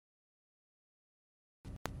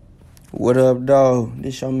What up, dog?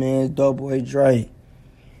 This your man, Doughboy Dre.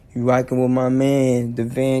 You rockin' with my man, the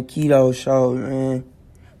Van Keto Show, man.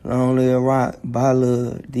 Long live rock, by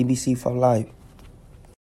love, DBC for life.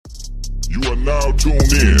 You are now tuned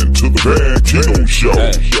in to the Van Keto Show.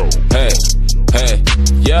 Hey,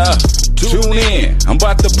 yeah. Tune in, I'm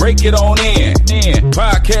about to break it on in.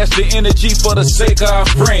 Podcast the energy for the sake of our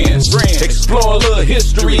friends. Explore a little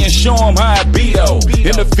history and show them how it be though.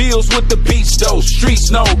 In the fields with the beats though,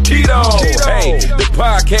 streets no keto. Hey, the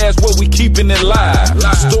podcast where we keeping it live.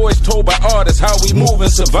 Stories told by artists, how we move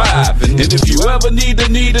and survive. And if you ever need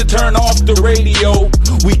to turn off the radio,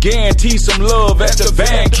 we guarantee some love at the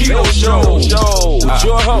Van Keto Show. With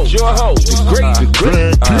your host, the great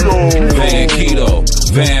Van Keto.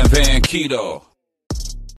 Van Keto.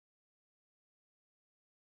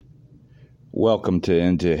 Welcome to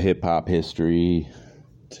Into Hip Hop History.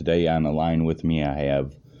 Today on the line with me I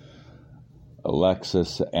have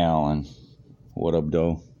Alexis Allen. What up,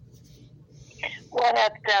 Doe? What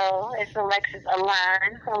up, Doe? It's Alexis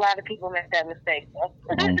Allen. A lot of people make that mistake, though.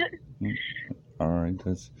 All right,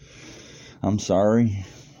 I'm sorry.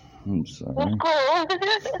 That's cool.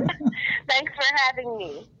 Thanks for having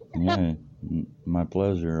me. Yeah, my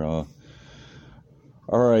pleasure. All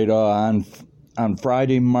right, on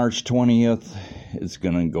Friday, March 20th, it's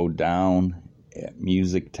gonna go down at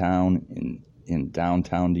Music Town in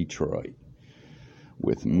downtown Detroit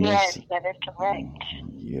with Yes, that is correct.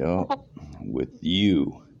 Yep, with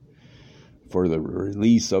you for the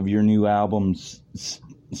release of your new album,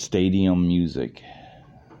 Stadium Music.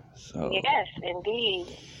 So yes, indeed.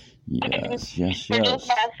 Yes. Produced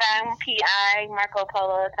by Sound P.I. Marco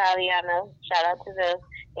Polo Italiano. Shout out to them.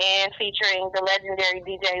 And featuring the legendary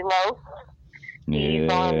DJ Los. He's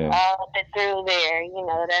on all the through there. You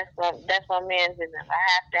know, that's my man's business. I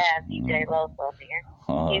have to have DJ Los up here.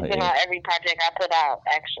 He's been on every project I put out,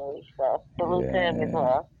 actually. So salute to him as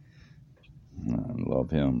well. I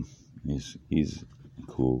love him. He's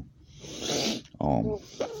cool. All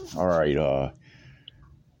right.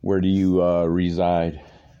 Where do you reside?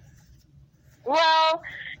 Well,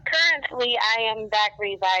 currently I am back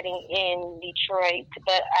residing in Detroit,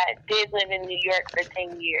 but I did live in New York for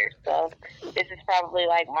 10 years, so this is probably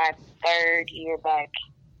like my third year back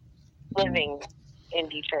living in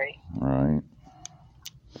Detroit. All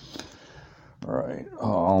right.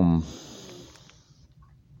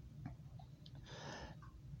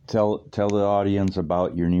 Tell the audience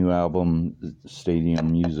about your new album,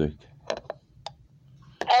 Stadium Music.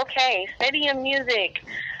 Okay, Stadium Music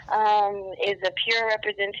is a pure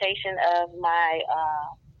representation of my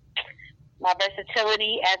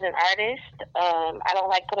versatility as an artist. I don't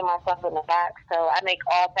like putting myself in a box, so I make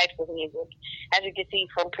all types of music. As you can see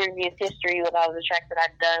from previous history with all the tracks that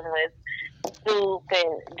I've done with Scoop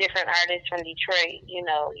and different artists from Detroit, you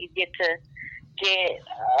know, you get to get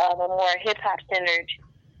a more hip-hop centered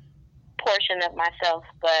portion of myself,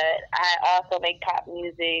 but I also make pop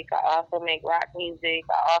music, I also make rock music,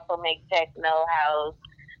 I also make techno, house,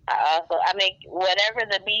 I make whatever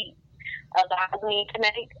the beat allows me to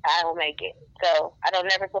make, I will make it. So I don't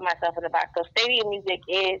never put myself in the box. So Stadium Music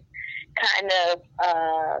is kind of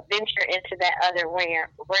venture into that other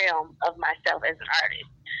realm of myself as an artist.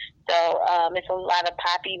 So it's a lot of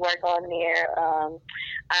poppy work on there.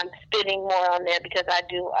 I'm spitting more on there because I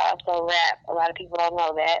do also rap. A lot of people don't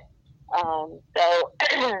know that. So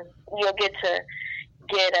you'll get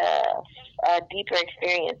a deeper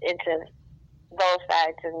experience into both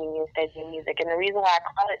sides of me in Stadium Music. And the reason why I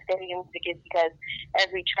call it Stadium Music is because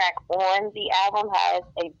every track on the album has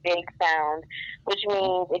a big sound, which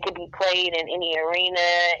means it could be played in any arena,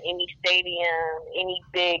 any stadium, any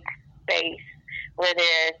big space where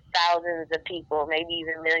there's thousands of people, maybe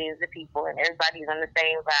even millions of people, and everybody's on the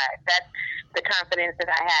same vibe. That's the confidence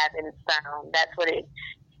that I have in sound. That's what it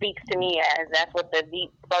speaks to me as. That's what the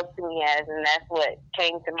beat spoke to me as, and that's what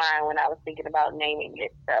came to mind when I was thinking about naming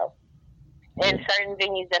it. So in certain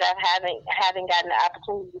venues that I haven't gotten the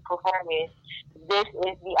opportunity to perform in, this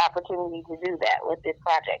is the opportunity to do that with this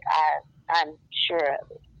project. I'm sure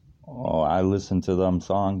of it. Oh, I listen to them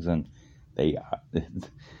songs and they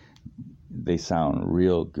sound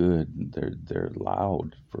real good. They're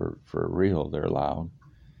loud for real. They're loud.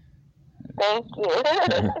 Thank you.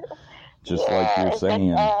 Just like you're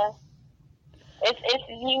saying. It's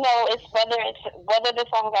you know, it's whether the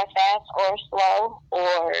songs are fast or slow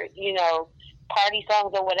or, you know, party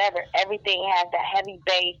songs or whatever, everything has that heavy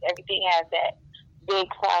bass, everything has that big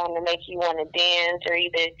sound to make you want to dance, or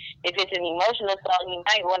either if it's an emotional song, you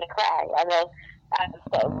might want to cry. I know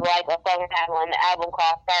like a song I have on the album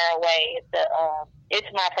called Far Away. It's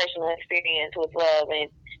my personal experience with love, and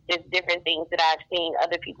just different things that I've seen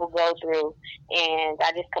other people go through, and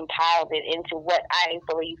I just compiled it into what I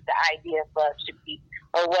believe the idea of love should be,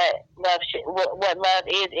 or what love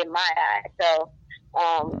is in my eyes. So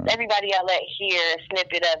everybody I let hear a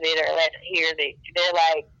snippet of it, or let hear that, they're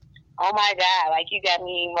like, oh my God, like, you got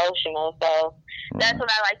me emotional. So that's what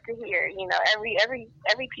I like to hear. You know,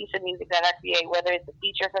 every piece of music that I create, whether it's a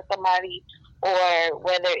feature for somebody or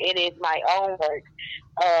whether it is my own work,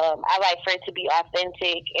 I like for it to be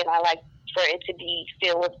authentic, and I like for it to be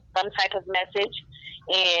filled with some type of message,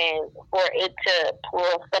 and for it to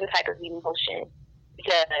pull some type of emotion.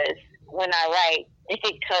 Because when I write,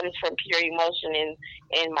 it comes from pure emotion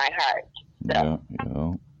in my heart. So.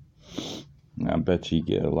 Yeah. I bet you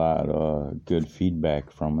get a lot of good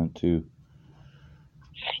feedback from it too.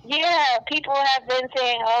 Yeah, people have been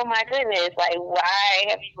saying, "Oh my goodness, like, why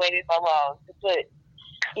have you waited so long to put,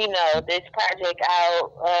 this project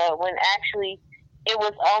out?" When actually, it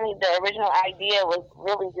was only, the original idea was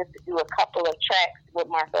really just to do a couple of tracks with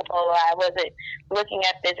Marco Polo. I wasn't looking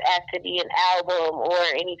at this as to be an album or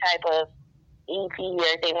any type of EP or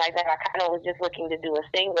anything like that. I kind of was just looking to do a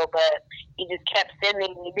single, but he just kept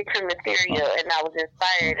sending me different material, and I was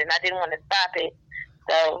inspired, and I didn't want to stop it.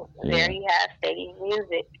 So there you have Steady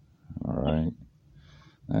Music. All right,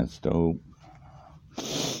 that's dope.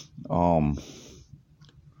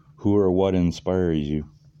 Who or what inspires you?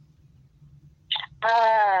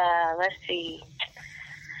 Let's see.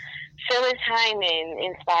 Phyllis Hyman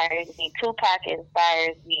inspires me. Tupac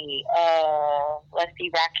inspires me. Let's see.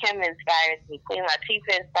 Rakim inspires me. Queen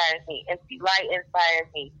Latifah inspires me. MC Lyte inspires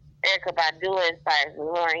me. Erykah Badu inspires me.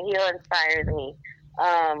 Lauryn Hill inspires me.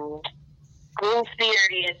 Groove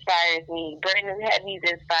Theory inspires me. Brandon Heavies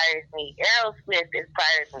inspires me. Aerosmith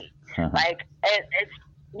inspires me. Like, it's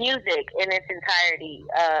music in its entirety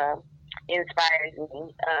inspires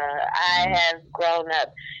me. I have grown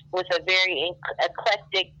up with a very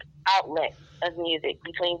eclectic outlet of music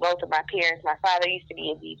between both of my parents. My father used to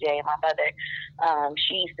be a DJ, and my mother,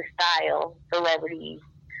 she used to style celebrities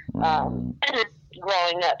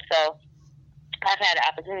growing up. So I've had the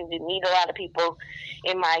opportunity to meet a lot of people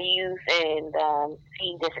in my youth, and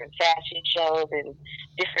see different fashion shows and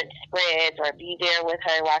different spreads, or be there with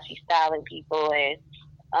her while she's styling people. And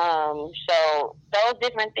so those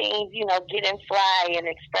different things, getting fly and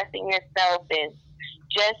expressing yourself, and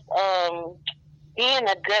just being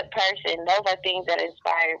a good person, those are things that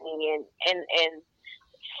inspire me. And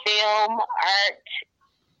film, art,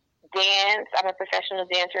 dance, I'm a professional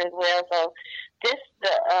dancer as well, so just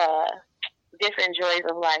the different joys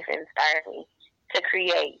of life inspire me to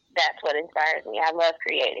create. That's what inspires me. I love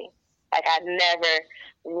creating. Like, I never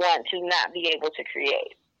want to not be able to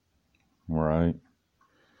create. Right.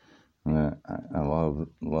 I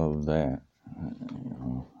love that.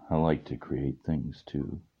 I like to create things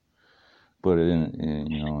too, but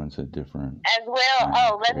it's a different. As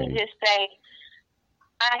well. Let me just say,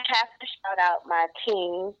 I have to shout out my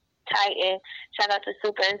team, Titan. Shout out to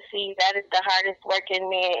Super MC. That is the hardest working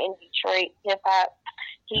man in Detroit hip hop.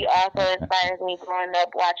 He also inspires me growing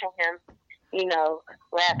up, watching him,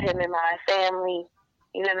 rap, him and my family.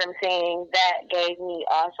 You know what I'm saying? That gave me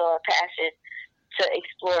also a passion to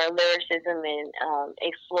explore lyricism and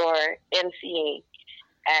explore MCing,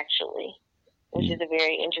 actually, which is a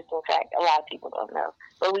very interesting fact. A lot of people don't know.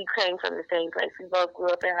 But we came from the same place. We both grew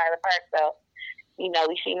up in Highland Park, so,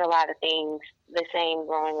 we've seen a lot of things the same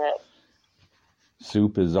growing up.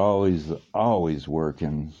 Soup is always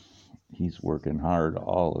working. He's working hard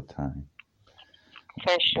all the time.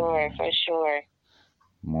 For sure.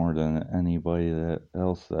 More than anybody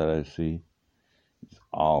else that I see. He's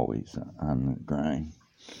always on the grind.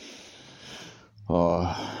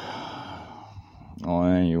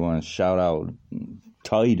 And you want to shout out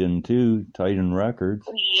Titan too, Titan Records.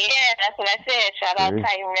 Yeah, that's what I said. Shout out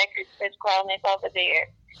Titan Records, Chris Cronus over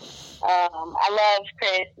there. I love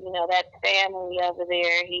Chris, that family over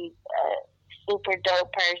there. He's a super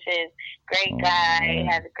dope person, great guy,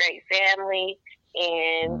 has a great family,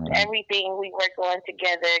 and everything we work on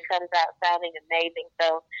together comes out sounding amazing.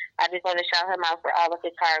 So I just want to shout him out for all of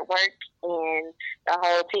his hard work, and the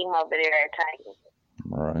whole team over there at Titan.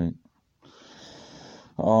 Right.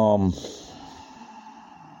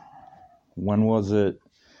 When was it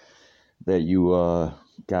that you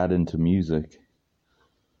got into music?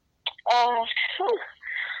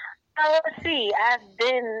 Let's see. I've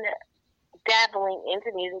been dabbling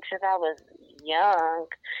into music since I was young,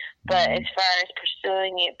 but as far as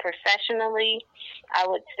pursuing it professionally, I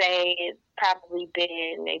would say it's probably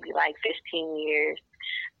been maybe like 15 years.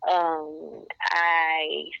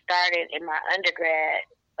 I started in my undergrad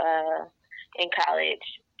in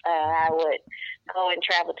college I would go and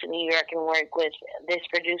travel to New York and work with this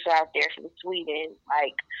producer out there from Sweden.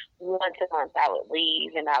 Like once a month, I would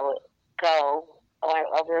leave and I would go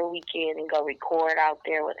over a weekend and go record out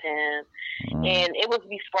there with him. And it was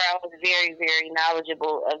before I was very, very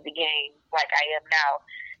knowledgeable of the game like I am now.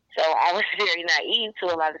 So I was very naive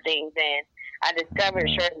to a lot of things. And I discovered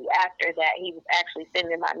shortly after that he was actually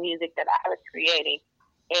sending my music that I was creating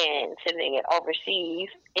and sending it overseas.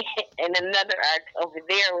 And another artist over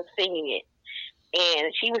there was singing it.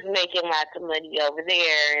 And she was making lots of money over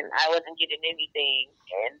there, and I wasn't getting anything.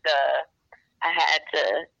 And I had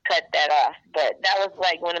to cut that off. But that was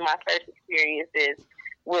like one of my first experiences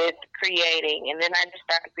with creating. And then I just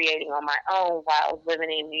started creating on my own while I was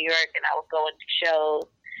living in New York, and I would go into shows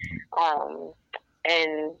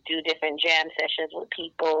and do different jam sessions with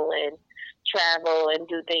people and travel and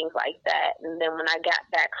do things like that. And then when I got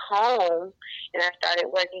back home and I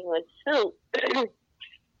started working with Soup,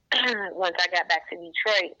 once I got back to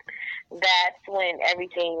Detroit, that's when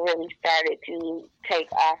everything really started to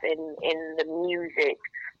take off in the music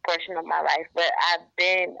portion of my life. But I've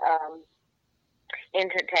been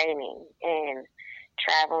entertaining and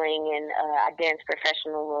traveling, and I dance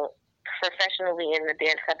professionally in the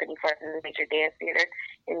dance company for the Major Dance Theater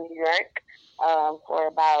in New York for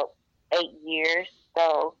about 8 years.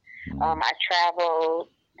 So I traveled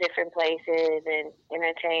different places and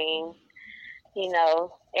entertained, you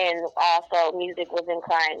know, and also music was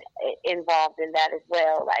involved in that as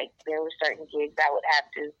well. Like there were certain gigs I would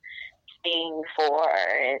have to sing for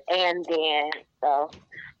and dance. So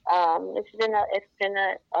it's been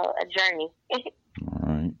a journey. All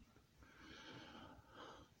right.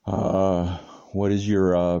 What is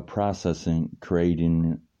your process in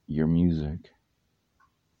creating your music?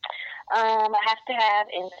 I have to have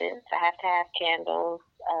incense. I have to have candles.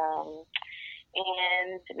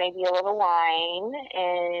 And maybe a little wine,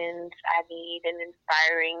 and I need an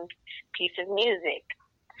inspiring piece of music.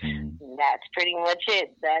 That's pretty much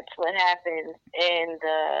it. That's what happens. And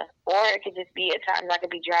or it could just be at times I could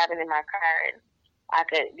be driving in my car and I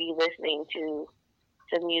could be listening to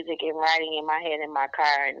music and writing in my head in my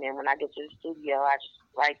car, and then when I get to the studio, I just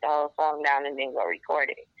write the whole song down and then go record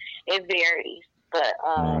it. It varies, but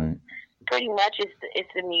pretty much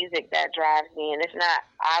it's the music that drives me, and if not,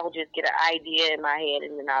 I will just get an idea in my head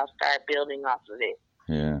and then I'll start building off of it.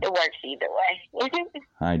 Yeah, it works either way.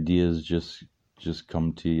 Ideas just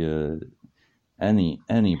come to you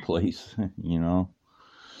any place, you know.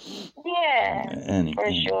 Yeah,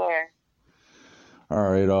 for sure. All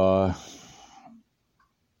right.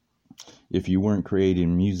 If you weren't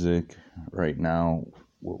creating music right now,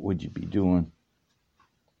 what would you be doing?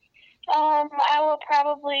 I will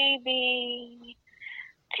probably be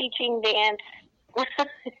teaching dance, or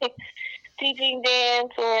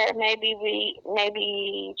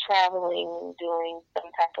maybe traveling, doing some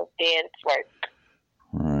type of dance work.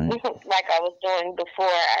 Right. Like I was doing before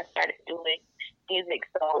I started doing music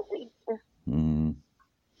solely.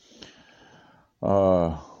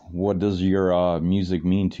 What does your music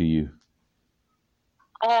mean to you?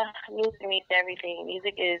 Music means everything.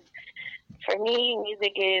 For me,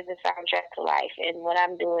 music is a soundtrack to life, and what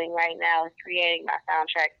I'm doing right now is creating my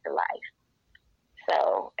soundtrack to life.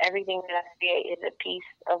 So everything that I create is a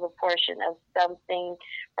piece of a portion of something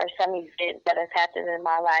or some event that has happened in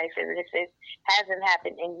my life, and if it hasn't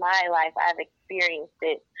happened in my life, I've experienced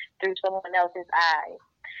it through someone else's eyes.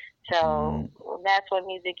 So that's what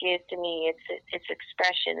music is to me. It's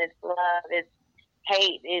expression, it's love, it's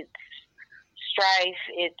hate, it's strife,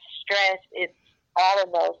 it's stress, it's all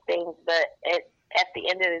of those things, but at the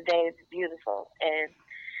end of the day, it's beautiful, and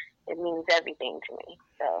it means everything to me.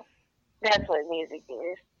 So that's what music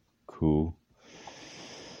is. Cool.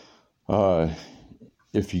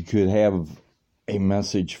 If you could have a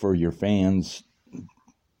message for your fans,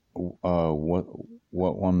 what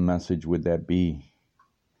one message would that be?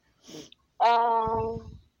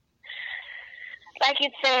 Like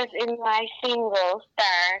it says in my single,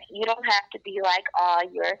 Star, you don't have to be like all,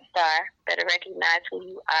 you're a star. Better recognize who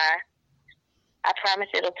you are. I promise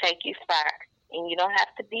it'll take you far. And you don't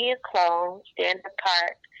have to be a clone. Stand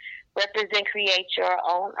apart. Represent, create your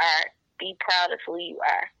own art. Be proud of who you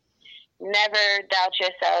are. Never doubt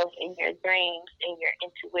yourself in your dreams, in your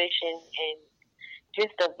intuition, and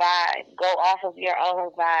just the vibe. Go off of your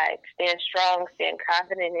own vibe. Stand strong, stand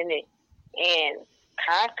confident in it, and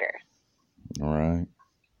conquer. All right.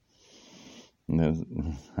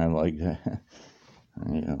 I like that.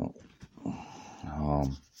 You know,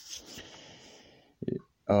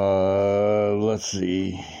 let's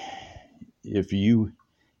see. If you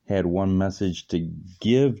had one message to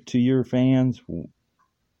give to your fans,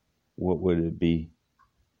 what would it be?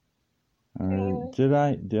 Did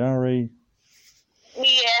I already?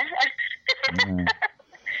 Yeah.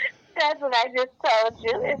 That's what I just told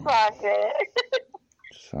you. It's all good.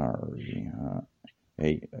 Sorry.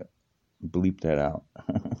 Hey, bleep that out.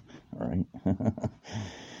 All right.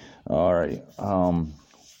 All right.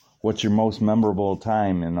 What's your most memorable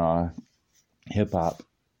time in hip hop?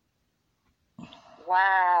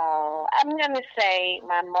 Wow. I'm going to say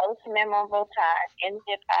my most memorable time in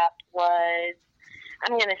hip hop was,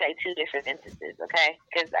 I'm going to say two different instances, okay?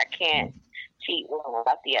 Because I can't cheat one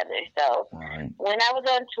without the other. So when I was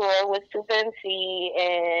on tour with Super MC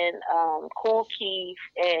and Kool Keith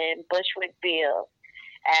and Bushwick Bill,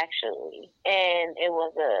 actually, and it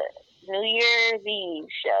was a New Year's Eve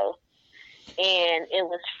show, and it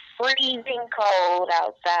was freezing cold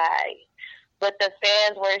outside, but the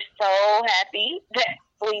fans were so happy that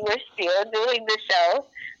we were still doing the show.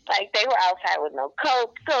 Like, they were outside with no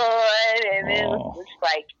coats on, and it was just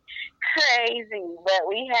like crazy. But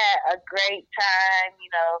we had a great time, you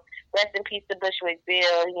know. Rest in peace to Bushwick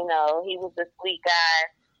Bill, you know. He was a sweet guy,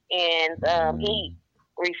 and he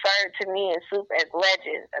referred to me and Soup as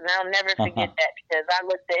legends, and I'll never forget that, because I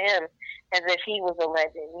looked at him as if he was a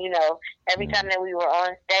legend, you know. Every time that we were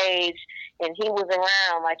on stage and he was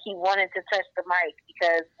around, like, he wanted to touch the mic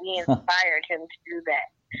because we inspired him to do that.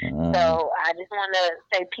 So I just want to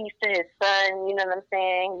say peace to his son, you know what I'm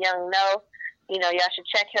saying, Young No. You know, y'all should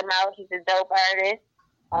check him out. He's a dope artist,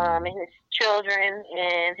 and his children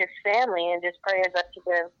and his family, and just prayers up to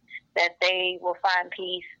them that they will find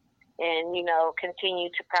peace and, you know, continue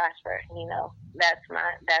to prosper. You know, that's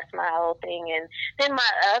my whole thing. And then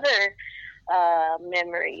my other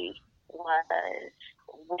memory was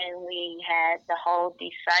when we had the whole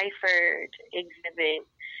Deciphered exhibit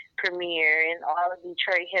premiere, and all of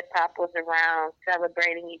Detroit hip hop was around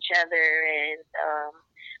celebrating each other, and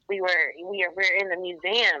we're in the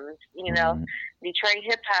museums, you know, Detroit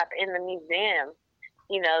hip hop in the museum.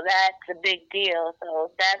 You know, that's a big deal.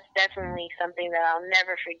 So that's definitely something that I'll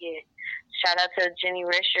never forget. Shout out to Jenny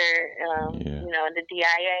Risher, you know, and the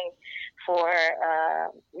DIA for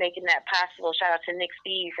making that possible. Shout out to Nick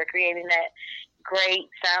Steve for creating that great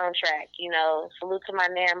soundtrack. You know, salute to my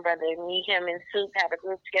Nam brother. Me, him, and Soup have a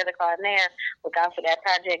group together called Nam. Look out for that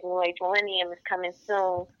project. New Age Millennium is coming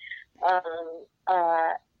soon.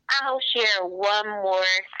 I'll share one more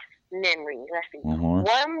memory. Let's see.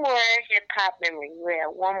 One more hip hop memory. Yeah,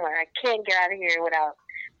 one more. I can't get out of here without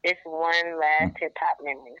this one last hip hop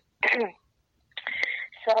memory.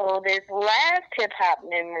 So this last hip hop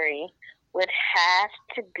memory would have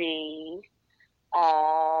to be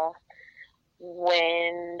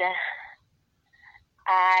when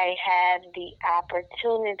I had the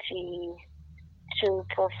opportunity to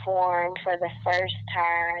perform for the first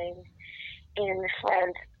time in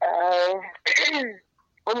front of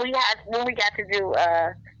when we got to do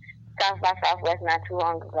South by Southwest not too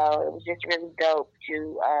long ago. It was just really dope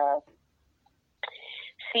to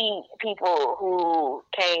see people who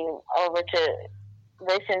came over to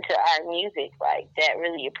listen to our music, like, that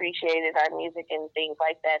really appreciated our music and things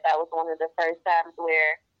like that. That was one of the first times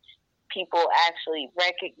where people actually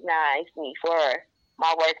recognized me for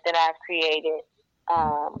my work that I've created.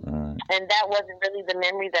 And that wasn't really the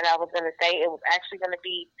memory that I was going to say. It was actually going to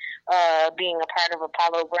be being a part of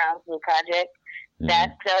Apollo Brown's new project.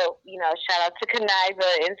 That's dope. You know, shout out to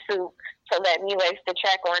Kaniva and Soup for letting me lace the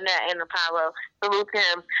track on that, and Apollo. Salute to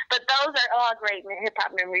him. But those are all great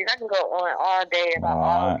hip-hop memories. I can go on all day about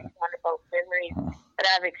all these wonderful memories that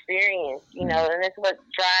I've experienced, you know, and it's what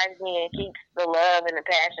drives me and keeps the love and the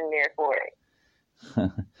passion there for it.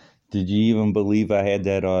 Did you even believe I had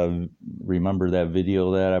that, remember that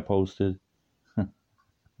video that I posted? No,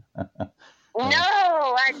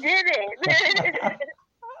 I didn't.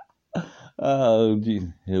 Oh, gee.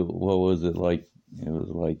 What was it like? It was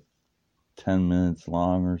like 10 minutes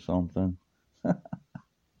long or something.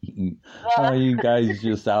 You guys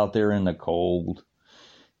just out there in the cold,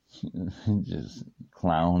 just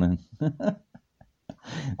clowning.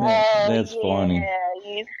 That's funny.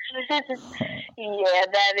 Yeah,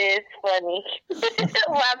 that is funny.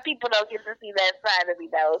 A lot of people don't get to see that side of me.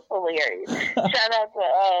 That was hilarious. Shout out to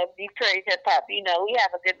Detroit hip hop. You know, we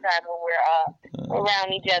have a good time when we're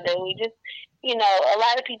around each other. We just, you know, a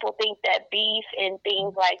lot of people think that beef and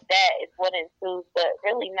things like that is what ensues, but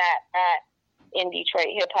really not in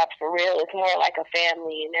Detroit hip hop for real. It's more like a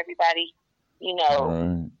family, and everybody, you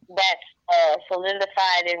know, that's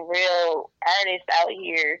solidified and real artists out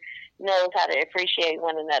here knows how to appreciate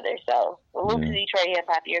one another. So, salute to Detroit hip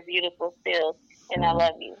hop. You're beautiful still, and I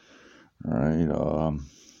love you. All right.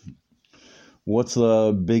 What's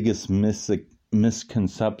the biggest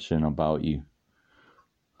misconception about you?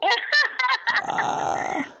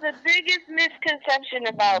 The biggest misconception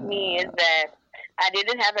about me is that I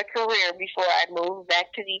didn't have a career before I moved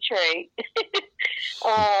back to Detroit.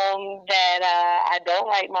 That I don't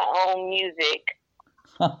write my own music.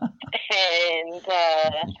 And,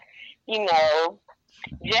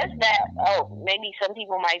 just that, maybe some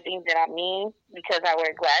people might think that I'm mean because I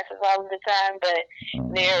wear glasses all the time, but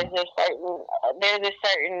there's a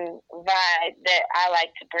certain vibe that I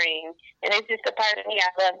like to bring. And it's just a part of me.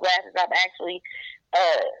 I love glasses. I'm actually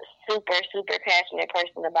a super, super passionate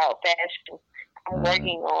person about fashion. I'm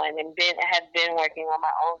working on and have been working on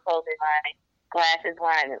my own clothing line, glasses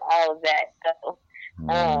line, and all of that. So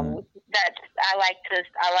I like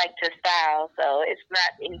to style. So it's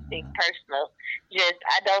not anything personal. Just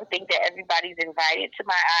I don't think that everybody's invited to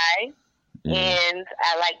my eyes, and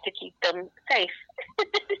I like to keep them safe.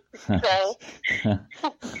 So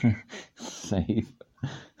safe.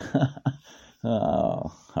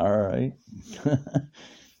 Oh, all right.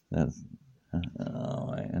 That's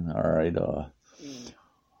man. All right.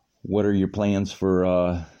 What are your plans for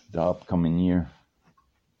the upcoming year?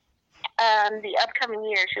 The upcoming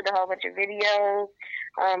year, shoot a whole bunch of videos,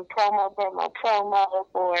 promo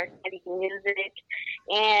for City Music,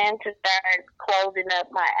 and to start closing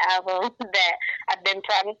up my album that I've been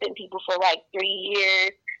promising people for like 3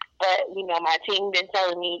 years. But, my team been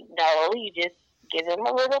telling me, no, you just give them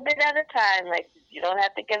a little bit at a time. Like, you don't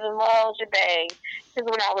have to give them all shebang. Because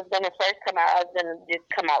when I was going to first come out, I was going to just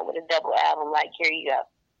come out with a double album, like, here you go.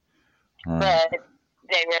 But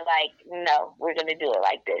they were like, no, we're going to do it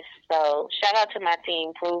like this. So shout out to my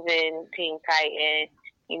team, Proven, Team Titan,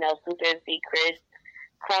 Super MC Chris,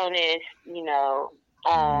 Cronus,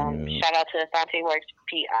 shout out to Asante Works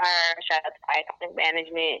PR, shout out to Iconic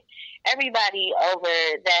Management, everybody over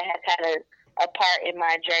that has had a part in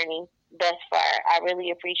my journey thus far. I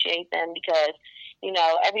really appreciate them because,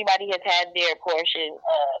 everybody has had their portion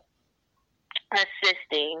of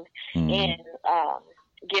assisting in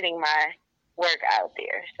getting my work out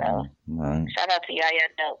there. So shout out to Yaya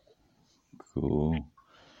Dope. Cool.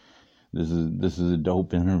 This is a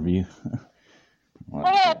dope interview.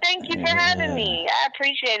 Oh, thank you for having me. I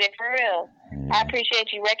appreciate it, for real. Yeah. I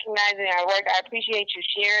appreciate you recognizing our work. I appreciate you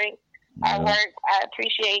sharing our work. I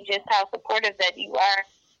appreciate just how supportive that you are.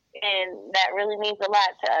 And that really means a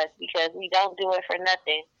lot to us because we don't do it for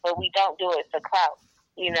nothing, but we don't do it for clout.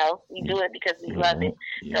 We do it because we love it.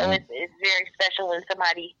 Yeah. So it's very special when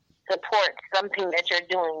somebody supports something that you're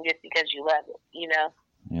doing just because you love it,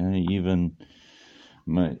 Yeah, even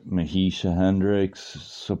Mahisha Hendricks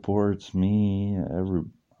supports me.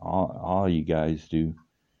 All you guys do.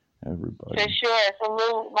 Everybody. For sure.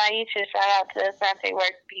 Salute Mahisha. Shout out to Asante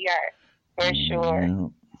Works PR. For sure. Yeah.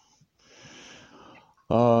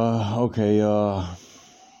 Okay.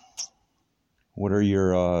 What are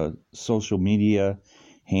your social media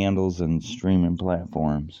handles and streaming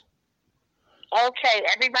platforms? Okay,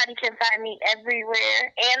 everybody can find me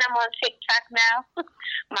everywhere, and I'm on TikTok now.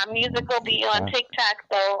 My music will be on TikTok,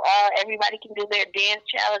 so everybody can do their dance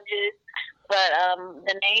challenges. But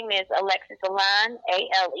the name is Alexis Allon,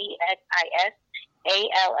 Alexis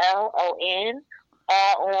Allon.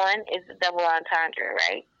 All on is a double entendre,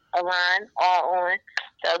 right? Allon, all on.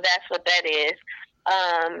 So that's what that is.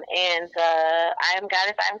 And I am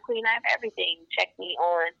Goddess, I'm Queen, I have everything. Check me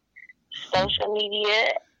on social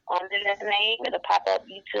media under that name. It'll pop up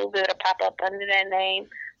YouTube. It'll pop up under that name.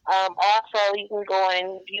 Also, you can go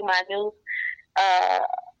and view my new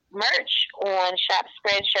merch on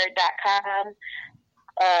shopspreadshirt.com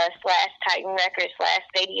 /Titan Records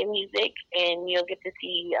 /Stadium Music, and you'll get to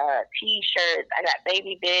see T-shirts. I got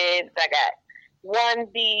baby bibs. I got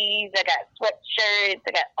onesies. I got sweatshirts.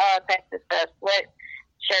 I got all types of stuff.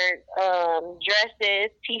 Sweatshirt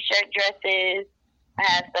dresses, T-shirt dresses. I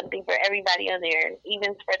have something for everybody on there,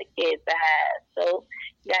 even for the kids I have. So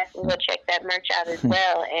you guys can go check that merch out as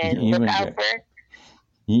well. And look out for...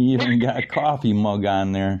 You even got a coffee mug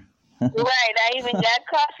on there. Right, I even got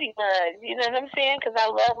coffee mugs. You know what I'm saying? Because I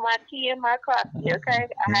love my tea and my coffee, okay?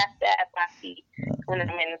 I have to have my tea when I'm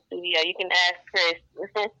in the studio. You can ask Chris.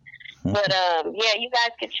 But, yeah, you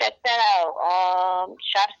guys can check that out.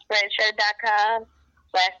 Shopspreadshirt.com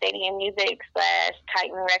 /Stadium Music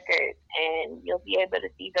 /Titan Records, and you'll be able to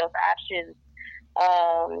see those options.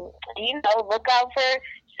 Look out for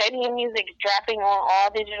Stadium Music dropping on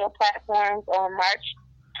all digital platforms on March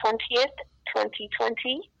 20th,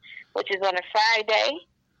 2020, which is on a Friday.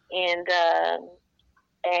 And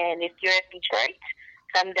if you're in Detroit,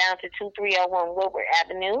 come down to 2301 Woodward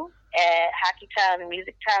Avenue at Hockey Town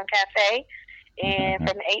Music Town Cafe, and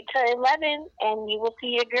from 8 to 11, and you will see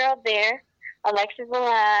your girl there Alexis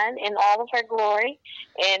Milan in all of her glory.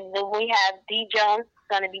 And then we have D. Jones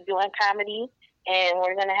going to be doing comedy. And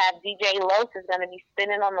we're going to have DJ Los is going to be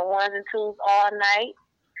spinning on the ones and twos all night.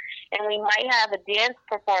 And we might have a dance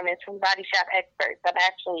performance from Body Shop Experts. I'm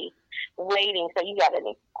actually waiting. So you got an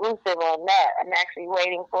exclusive on that. I'm actually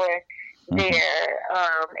waiting for their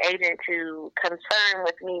agent to confirm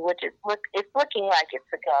with me, which is it's looking like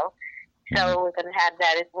it's a go. So we're going to have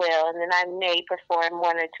that as well. And then I may perform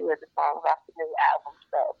one or two of the songs off the new album.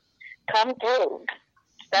 So come through.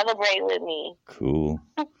 Celebrate with me. Cool.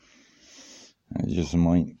 I just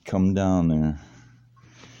might come down there.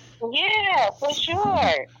 Yeah, for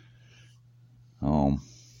sure. All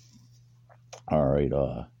right.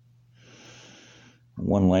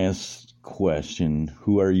 One last question.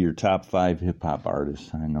 Who are your top 5 hip-hop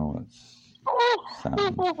artists? I know it's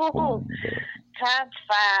sounds boring, but... Top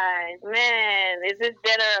 5. Man, is this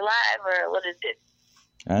Dead or Alive or what is it?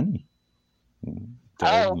 Any.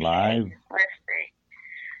 Dead, live. Let's see.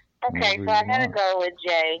 Okay, so I gotta go with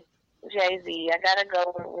Jay-Z. I gotta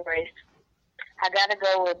go with Royce. I gotta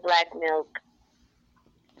go with Black Milk.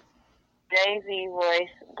 Jay-Z,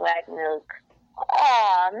 Royce, Black Milk.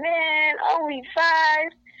 Oh man, only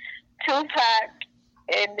 5. Tupac,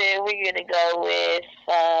 and then we're gonna go with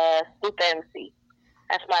Super MC.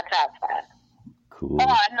 That's my top 5. Cool.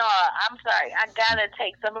 Oh no, I'm sorry. I gotta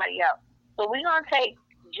take somebody out. So we're gonna take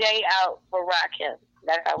Jay out for Rakim.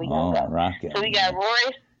 That's how we gonna go. Rakim. So we got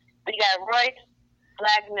Royce,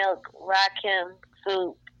 Black Milk, Rakim,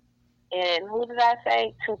 Soup, and who did I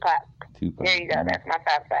say? Tupac. There you go. That's my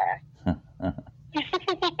top 5.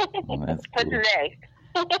 Well, that's for cool. today.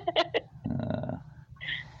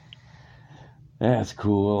 That's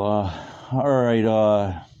cool. All right.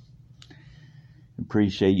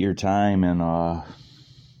 Appreciate your time, and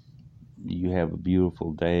you have a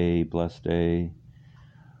beautiful day, blessed day.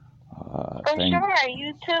 For sure,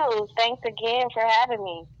 you too. Thanks again for having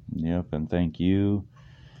me. Yep, and thank you.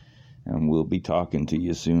 And we'll be talking to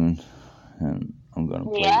you soon. And I'm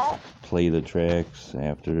gonna play the tracks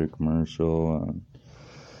after the commercial.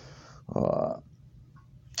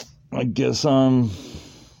 I guess I'm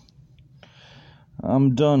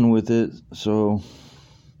done with it. So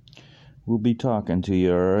we'll be talking to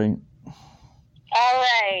you. All right. All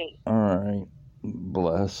right. All right.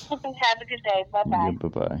 Bless. Have a good day. Bye bye. Yeah, bye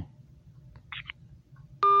bye.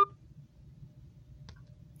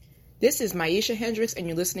 This is Maisha Hendricks, and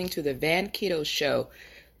you're listening to The Van Keto Show.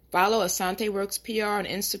 Follow Asante Works PR on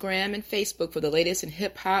Instagram and Facebook for the latest in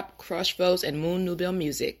hip-hop, crush votes, and Moon Nubile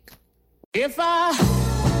music. If I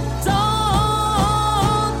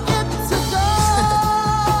don't get to go.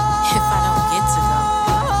 If I don't get to go.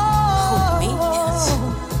 Who,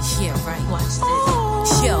 me? Yeah, right. Watch this.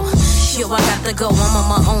 Yo, I got to go. I'm on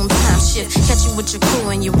my own time shift. Catch you with your crew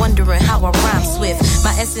and you're wondering how I rhyme swift.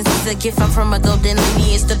 My essence is a gift. I'm from a golden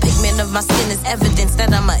lineage. The pigment of my skin is evidence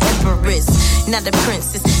that I'm an empress, not a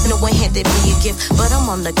princess. In a way, handed me a gift, but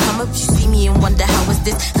I'm on the come up. You see me and wonder how is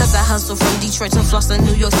this? Cause I hustle from Detroit to Floss and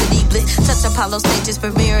New York City bliss. Touch Apollo stages,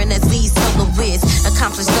 premiering as lead solo whiz.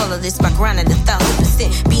 Accomplished all of this by grinding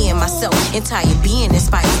 1,000%. Being myself, entire being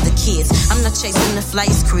inspires the kids. I'm not chasing the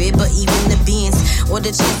flyest crib, but even the beans or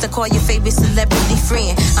the chance to call your favorite celebrity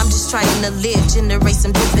friend. I'm just trying to live, generate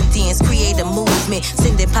some dividends, create a movement,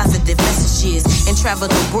 sending positive messages, and travel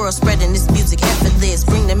the world spreading this music effortless.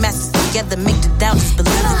 Bring the masses together, make the doubters believe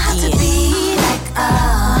again. You don't have to be like,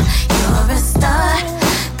 you're a star.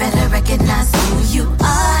 Better recognize who you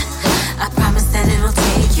are. I promise that it'll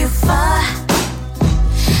take you far.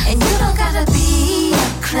 And you don't gotta be a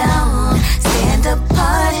clown. Stand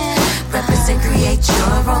apart, represent, create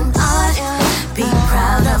your own art. Be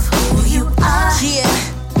proud of who you are. Yeah.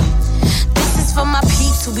 This is for my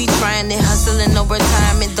peeps who be trying and hustling over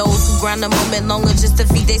time, and those who grind a moment longer just to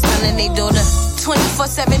feed their son and their daughter.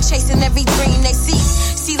 24/7 chasing every dream they seek.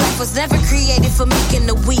 See, life was never created for meek and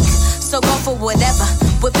the weak. So go for whatever.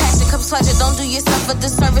 With passion comes pleasure. Don't do yourself a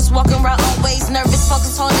disservice. Walking around always nervous.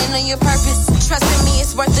 Focus on in on your purpose. Trust in me,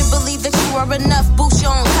 it's worth it. Believe that you are enough. Boost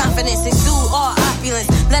your own confidence. Exude all opulence.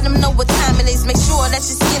 Let them know what time it is. Make sure that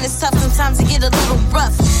your skin is tough. Sometimes it get a little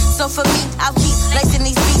rough. So for me, I'll keep lacing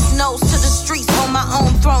these beats. Nose to the streets on my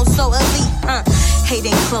own throne. So elite, hate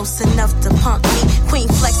ain't close enough to punk me. Queen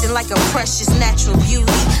flexing like a precious natural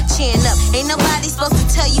beauty. Chin up, ain't nobody supposed to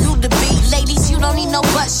tell you who to be. Ladies, you don't need no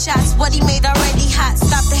butt shots. What he made already hot.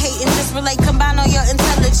 Stop the hate and just relate. Combine all your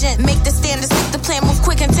intelligence. Make the standards, stick the plan, move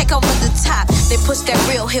quick and take over the top. They push that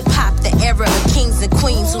real hip hop, the era of kings and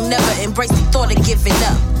queens who never embrace the thought of giving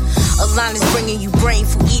up. A line is bringing you brain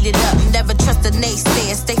food, eat it up. Never trust the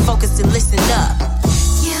naysayers. Stay focused and listen up.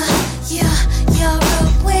 You're a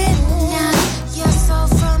winner.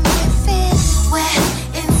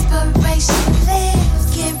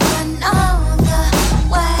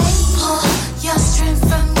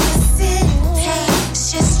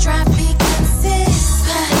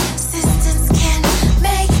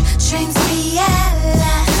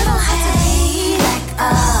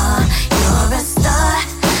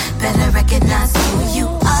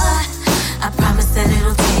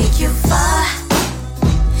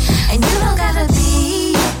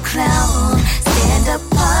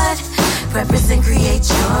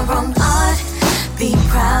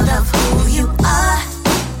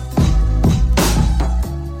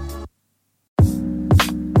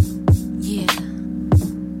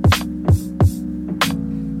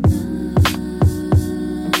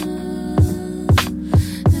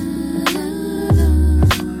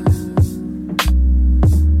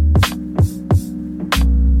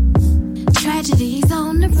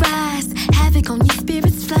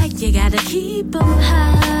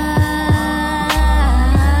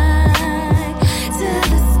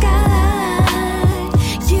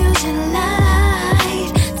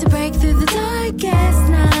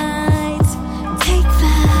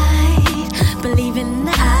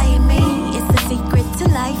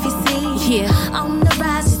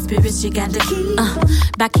 spirits you gotta keep.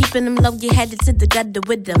 By keeping them low, you headed to the gutter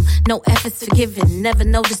with them. No efforts forgiven, never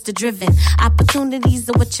noticed the driven. Opportunities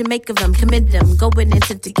are what you make of them. Commit them, go in and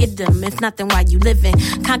to get them. If not, then why you living?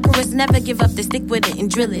 Conquerors never give up, they stick with it and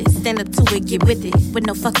drill it. Stand up to it, get with it, with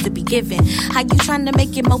no fuck to be given. How you trying to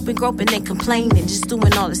make it moping, groping, and complaining? Just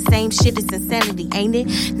doing all the same shit, it's insanity, ain't it?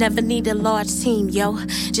 Never need a large team, yo.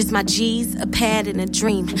 Just my G's, a pad, and a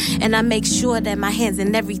dream. And I make sure that my hands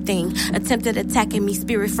in everything. Attempted attacking me,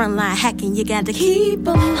 spirit frontline hacking. You gotta keep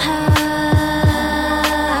them high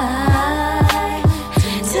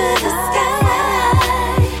to the sky.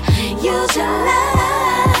 Use your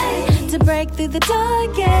light to break through the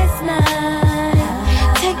darkest night.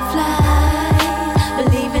 Take flight,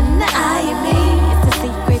 believe in the eye of me. It's the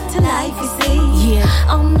secret to life, you see. Yeah,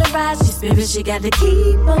 on the rise, your spirits, you gotta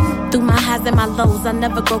keep them. Through my highs and my lows, I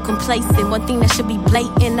never grow complacent. One thing that should be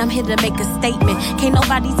blatant, I'm here to make a statement. Can't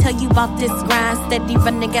nobody tell you about this grind. Steady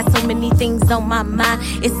running, got so many things on my mind.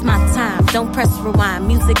 It's my time, don't press rewind.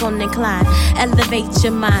 Music on incline, elevate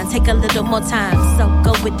your mind. Take a little more time, so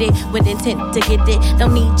go with it, with intent to get it.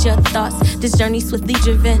 Don't need your thoughts, this journey swiftly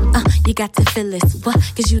driven. You got to feel this, what?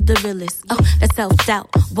 Cause you the realest. That self-doubt,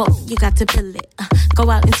 whoa, you got to feel it. Go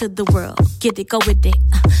out into the world, get it, go with it.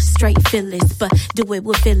 Straight feelings, but do it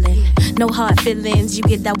with feeling. No hard feelings, you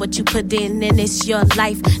get out what you put in. And it's your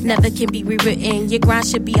life, never can be rewritten. Your grind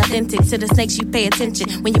should be authentic. To the snakes you pay attention.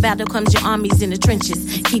 When your battle comes, your armies in the trenches.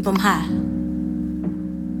 Keep them high.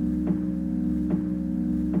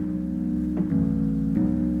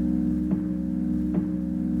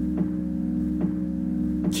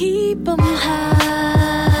 Keep them high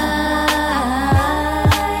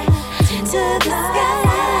to the sky.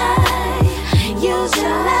 Use your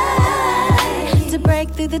light to break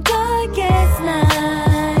through the darkest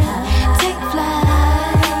night. Take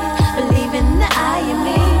flight, believe in the eye of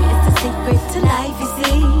me. It's the secret to life, you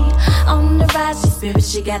see. On the rise, your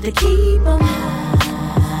spirits, you gotta keep them high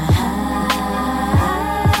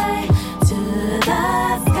to the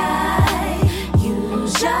sky.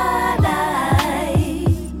 Use your light.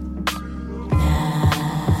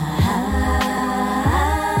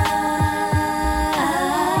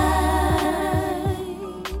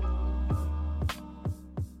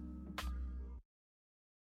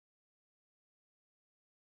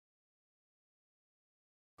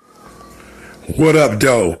 What up,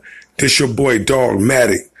 though? This your boy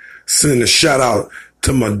Dogmatic. Sending a shout out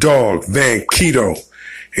to my dog Van Keto.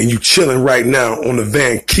 And you chilling right now on the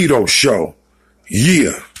Van Keto Show.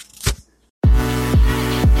 Yeah.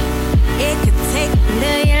 It could take a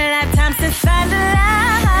million lifetimes to find a love.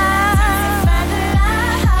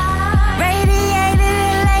 Radiated,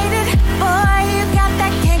 elated, boy, you got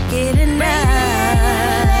that, can't get enough.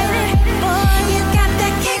 Boy, you got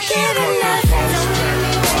that, can't get enough.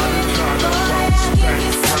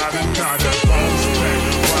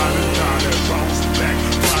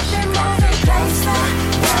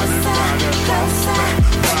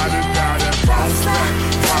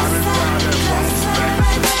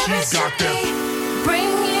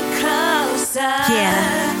 Bring it closer. Yeah.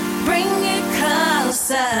 Bring it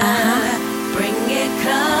closer. Bring it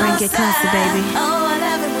closer. Bring it closer, baby. Oh, I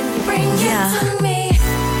love it when you bring it to me.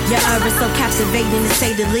 Your aura so captivating to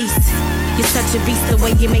say the least. You're such a beast, the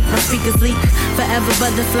way you make my speakers leak. Forever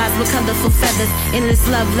butterflies with colorful feathers. Endless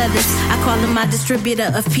love letters. I call him my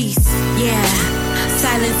distributor of peace. Yeah.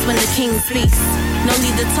 Silence when the king speaks. No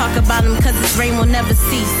need to talk about him, cause his reign will never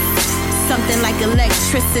cease. Something like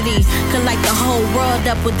electricity could light the whole world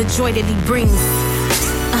up with the joy that he brings.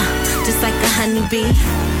 Just like a honeybee,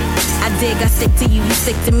 I dig, I stick to you, you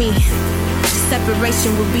stick to me.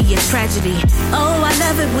 Separation will be a tragedy. Oh, I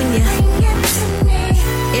love it when you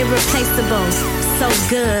irreplaceable, so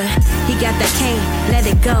good. He got that, can't let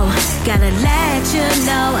it go. Gotta let you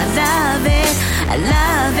know I love it, I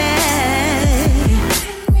love it.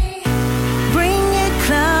 Bring it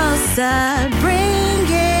closer, bring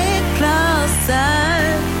it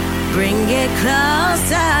closer, bring it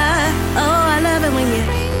closer. Oh, I love it when you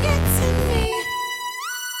bring it to me.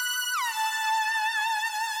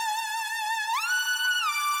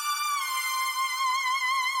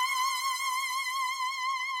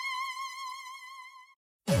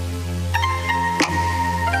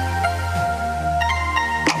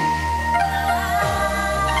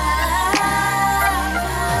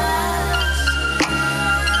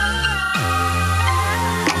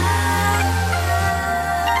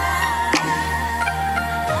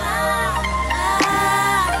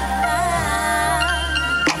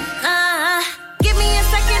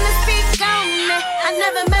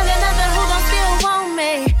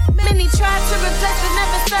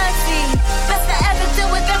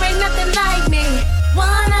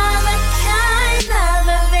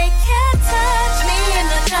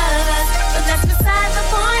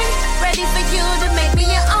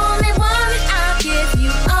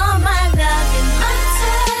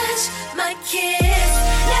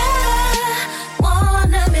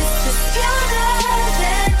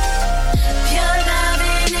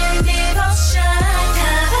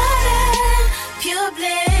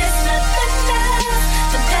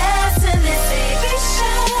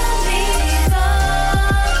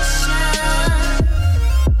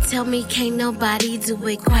 tell me can't nobody do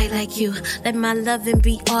it quite like you. Let my loving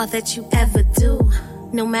be all that you ever do.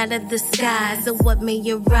 No matter the skies or what may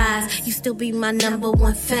arise, you still be my number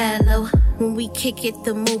one fellow. When we kick it,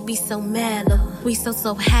 the mood be so mellow. We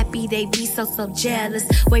so happy, they be so jealous.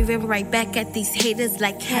 Waving right back at these haters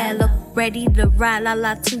like hello. Ready to ride la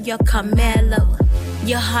la to your Carmelo.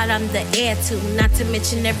 Your heart I'm the heir to, not to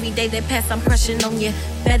mention every day that pass I'm crushing on you.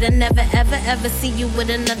 Better never ever see you with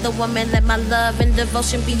another woman. Let my love and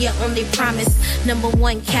devotion be your only promise. Number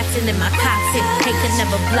one captain in my cockpit, hate could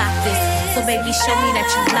never block this. So baby show me that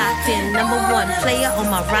you locked in. Number one player on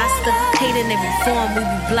my roster, hate in every form we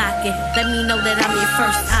be blocking. Let me know that I'm your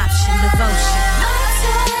first option, devotion. My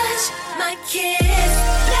touch, my kiss,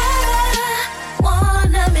 never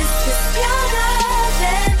wanna miss this pure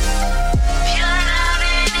loving.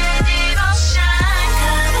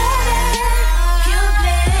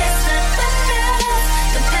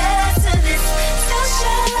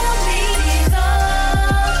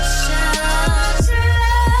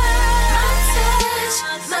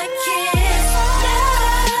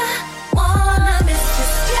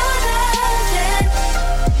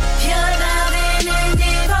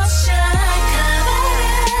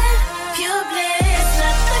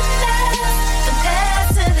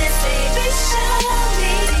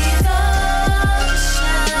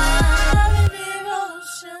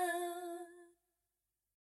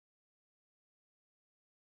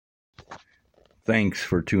 Thanks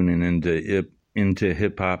for tuning into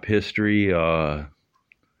hip hop history.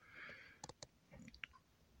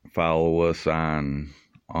 Follow us on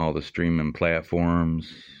all the streaming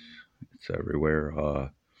platforms. It's everywhere.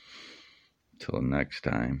 Till next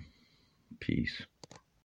time, peace.